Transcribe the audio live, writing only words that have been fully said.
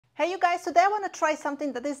Hey you guys, today I want to try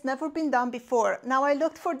something that has never been done before. Now I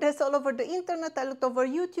looked for this all over the internet, I looked over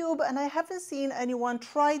YouTube, and I haven't seen anyone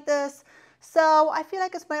try this. So I feel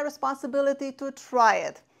like it's my responsibility to try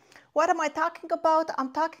it. What am I talking about?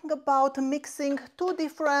 I'm talking about mixing two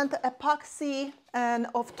different epoxy and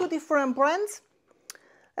of two different brands.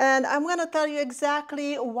 And I'm going to tell you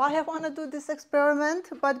exactly why I want to do this experiment.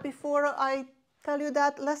 But before I tell you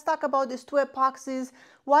that, let's talk about these two epoxies,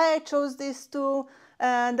 why I chose these two,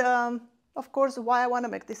 and of course why I want to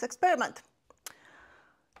make this experiment.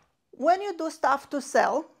 When you do stuff to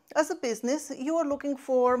sell as a business, you are looking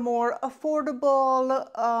for more affordable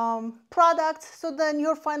products, so then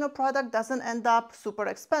your final product doesn't end up super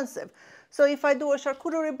expensive. So if I do a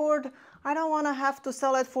charcuterie board, I don't want to have to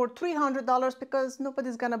sell it for $300 because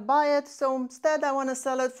nobody's going to buy it. So instead I want to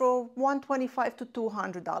sell it for $125 to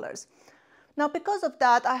 $200. Now, because of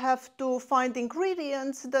that, I have to find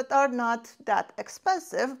ingredients that are not that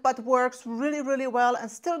expensive, but works really, really well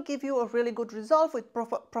and still give you a really good result with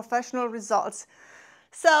professional results.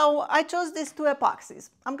 So I chose these two epoxies.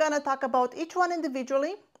 I'm going to talk about each one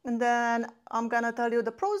individually, and then I'm going to tell you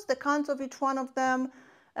the pros, the cons of each one of them,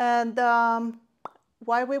 and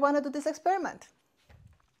why we want to do this experiment.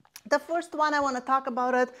 The first one I want to talk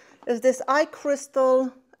about it is this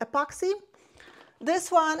iCrystal epoxy.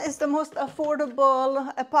 This one is the most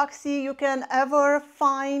affordable epoxy you can ever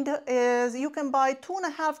find. You can buy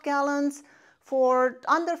 2.5 gallons for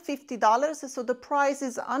under $50, so the price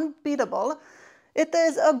is unbeatable. It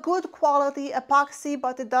is a good quality epoxy,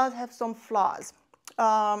 but it does have some flaws.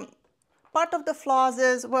 Part of the flaws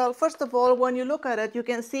is, well, first of all, when you look at it, you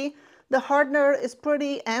can see the hardener is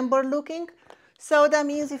pretty amber looking. So that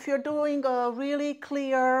means if you're doing a really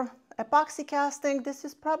clear epoxy casting, this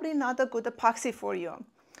is probably not a good epoxy for you.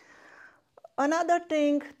 Another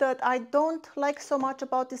thing that I don't like so much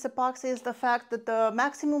about this epoxy is the fact that the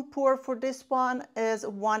maximum pour for this one is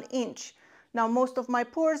 1 inch. Now most of my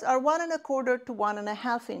pours are 1.25 to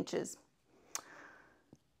 1.5 inches.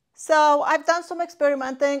 So I've done some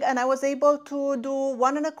experimenting and I was able to do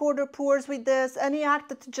 1.25 pours with this and it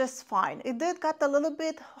acted just fine. It did get a little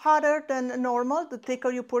bit hotter than normal. The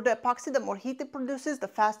thicker you pour the epoxy, the more heat it produces, the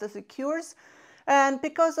faster it cures. And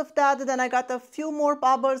because of that, then I got a few more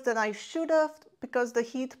bubbles than I should have because the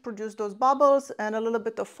heat produced those bubbles and a little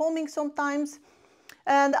bit of foaming sometimes.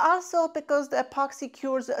 And also because the epoxy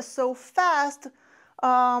cures so fast,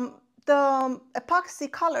 the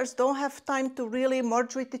epoxy colors don't have time to really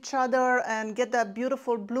merge with each other and get that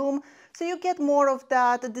beautiful bloom. So you get more of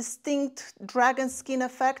that distinct dragon skin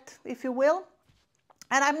effect, if you will.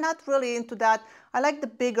 And I'm not really into that. I like the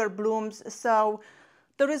bigger blooms. So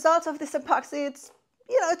the results of this epoxy, it's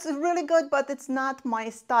really good, but it's not my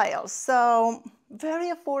style. So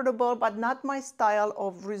very affordable, but not my style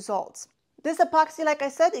of results. This epoxy, like I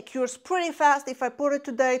said, it cures pretty fast. If I put it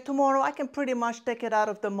today, tomorrow, I can pretty much take it out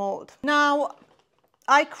of the mold. Now,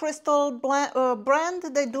 iCrystal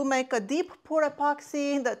brand, they do make a deep pour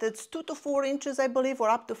epoxy that it's 2 to 4 inches, I believe, or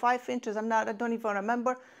up to 5 inches. I don't even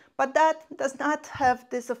remember. But that does not have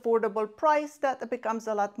this affordable price. That becomes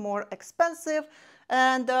a lot more expensive.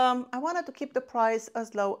 And I wanted to keep the price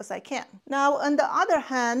as low as I can. Now, on the other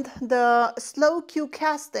hand, the slow Q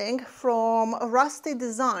casting from Rusty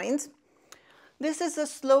Designs, this is a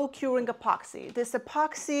slow curing epoxy. This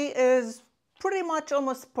epoxy is pretty much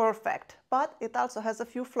almost perfect, but it also has a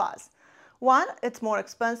few flaws. One, it's more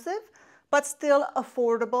expensive, but still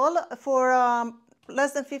affordable. For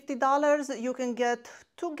less than $50, you can get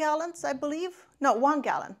 2 gallons, I believe. No, 1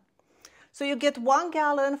 gallon. So you get 1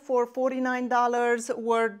 gallon for $49,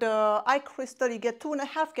 where the iCrystal, you get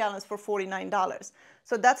 2.5 gallons for $49.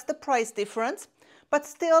 So that's the price difference, but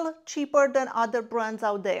still cheaper than other brands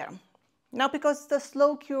out there. Now, because the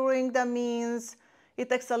slow curing, that means it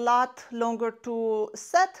takes a lot longer to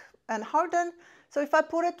set and harden. So if I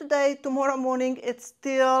put it today, tomorrow morning, it's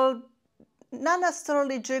still not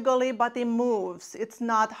necessarily jiggly, but it moves. It's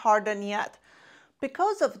not hardened yet.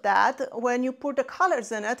 Because of that, when you put the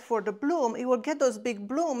colors in it for the bloom, it will get those big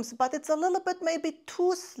blooms, but it's a little bit maybe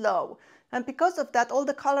too slow. And because of that, all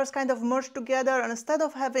the colors kind of merge together, and instead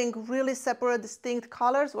of having really separate, distinct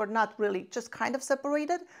colors, or not really, just kind of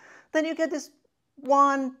separated, then you get this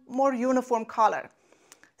one more uniform color.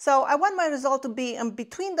 So I want my result to be in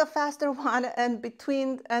between the faster one and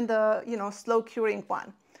the slow curing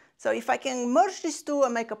one. So if I can merge these two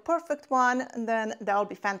and make a perfect one, then that will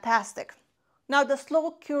be fantastic. Now the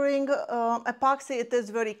slow curing epoxy, it is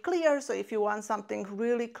very clear. So if you want something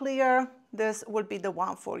really clear, this will be the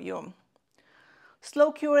one for you.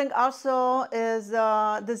 Slow curing also is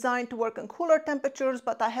designed to work in cooler temperatures,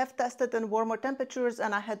 but I have tested in warmer temperatures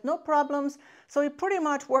and I had no problems. So it pretty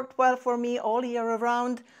much worked well for me all year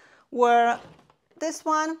around, where this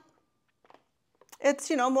one,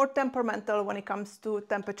 it's, more temperamental when it comes to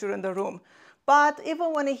temperature in the room. But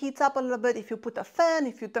even when it heats up a little bit, if you put a fan,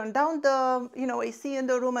 if you turn down the, AC in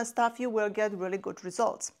the room and stuff, you will get really good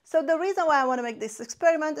results. So the reason why I want to make this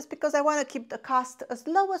experiment is because I want to keep the cost as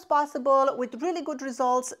low as possible with really good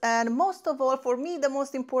results. And most of all, for me, the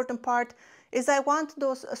most important part is I want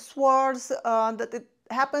those swirls that it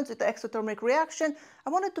happens with the exothermic reaction.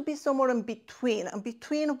 I want it to be somewhere in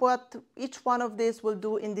between what each one of these will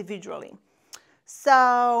do individually.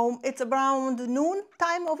 So it's around noon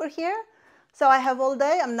time over here. So I have all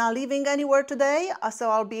day. I'm not leaving anywhere today. So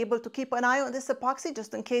I'll be able to keep an eye on this epoxy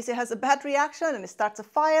just in case it has a bad reaction and it starts a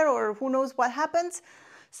fire or who knows what happens.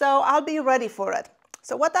 So I'll be ready for it.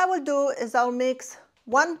 So what I will do is I'll mix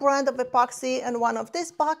one brand of epoxy in one of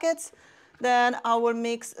these buckets. Then I will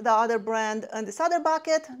mix the other brand in this other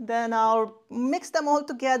bucket. Then I'll mix them all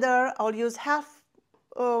together. I'll use half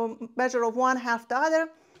measure of one, half the other.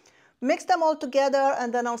 Mix them all together,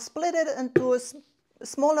 and then I'll split it into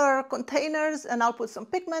smaller containers, and I'll put some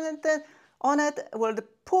pigment on it. We'll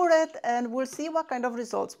pour it, and we'll see what kind of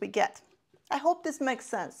results we get. I hope this makes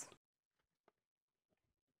sense.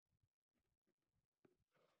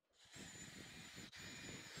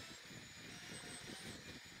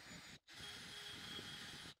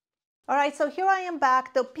 All right, so here I am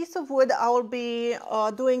back. The piece of wood I will be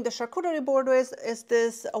doing the charcuterie board with is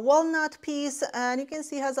this walnut piece, and you can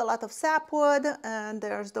see it has a lot of sapwood, and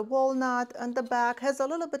there's the walnut, and the back has a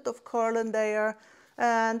little bit of curl in there.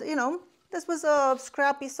 And this was a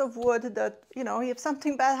scrap piece of wood that, if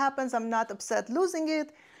something bad happens, I'm not upset losing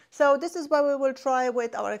it. So this is what we will try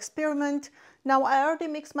with our experiment. Now I already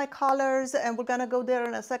mixed my colors, and we're gonna go there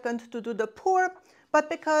in a second to do the pour. But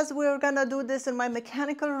because we're gonna do this in my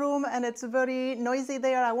mechanical room and it's very noisy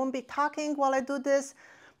there, I won't be talking while I do this,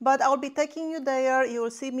 but I'll be taking you there. You will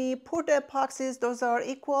see me pour the epoxies. Those are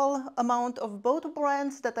equal amount of both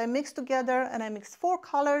brands that I mixed together, and I mixed 4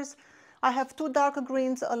 colors. I have 2 dark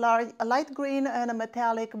greens, a light green and a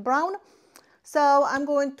metallic brown. So I'm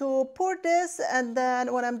going to pour this, and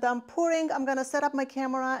then when I'm done pouring, I'm gonna set up my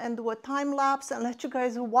camera and do a time lapse and let you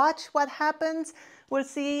guys watch what happens. We'll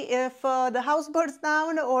see if the house burns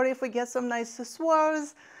down or if we get some nice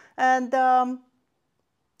swirls, and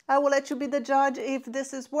I will let you be the judge if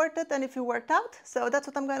this is worth it and if it worked out. So that's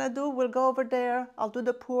what I'm gonna do. We'll go over there, I'll do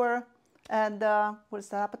the pour, and we'll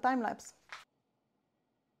set up a time lapse.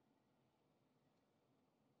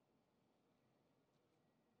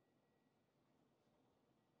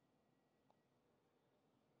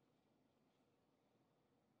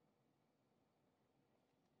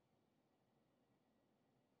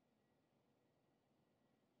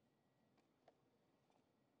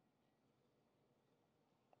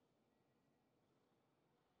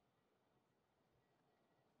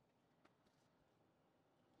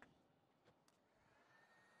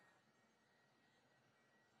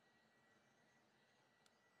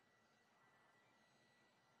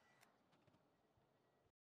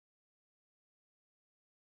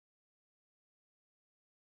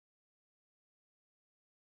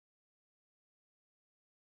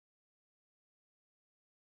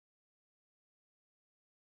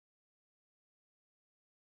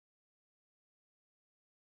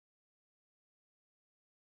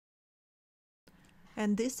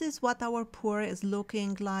 And this is what our pour is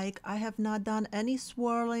looking like. I have not done any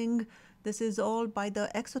swirling. This is all by the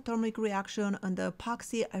exothermic reaction and the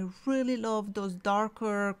epoxy. I really love those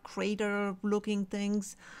darker crater looking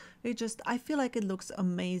things. I feel like it looks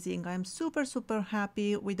amazing. I'm super, super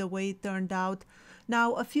happy with the way it turned out.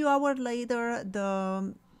 Now, a few hours later,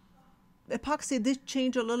 the epoxy did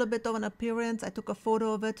change a little bit of an appearance. I took a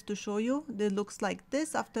photo of it to show you. It looks like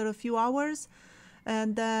this after a few hours.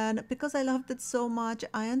 And then because I loved it so much,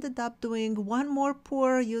 I ended up doing one more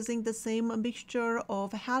pour using the same mixture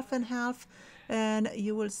of half and half, and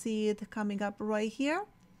you will see it coming up right here.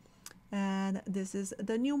 And this is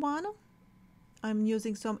the new one. I'm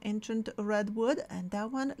using some ancient redwood, and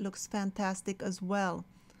that one looks fantastic as well.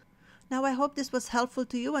 Now I hope this was helpful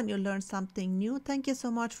to you and you learned something new. Thank you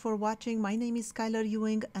so much for watching. My name is Skylar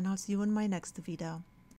Ewing, and I'll see you in my next video.